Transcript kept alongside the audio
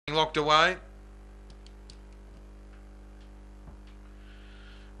locked away.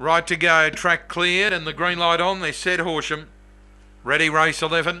 Right to go, track cleared and the green light on. They said Horsham. Ready, race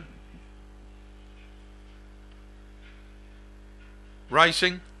 11.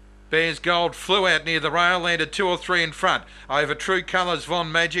 Racing. Bears Gold flew out near the rail, landed 2 or 3 in front. Over True Colours,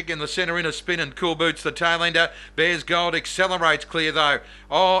 Von Magic in the centre inner spin and Cool Boots the tail ender. Bears Gold accelerates clear though.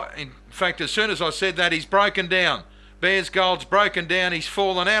 Oh, in fact, as soon as I said that, he's broken down. Bears Gold's broken down. He's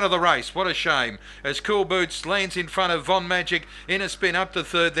fallen out of the race. What a shame. As Cool Boots lands in front of Von Magic in a spin up to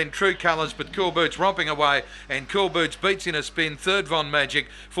third, then True Colours, but Cool Boots romping away. And Cool Boots beats in a spin. Third, Von Magic.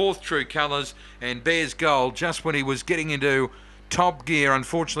 Fourth, True Colours. And Bears Gold, just when he was getting into top gear,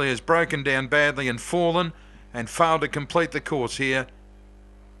 unfortunately has broken down badly and fallen and failed to complete the course here,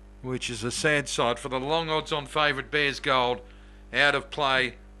 which is a sad sight for the long odds on favourite Bears Gold, out of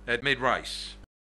play at mid-race.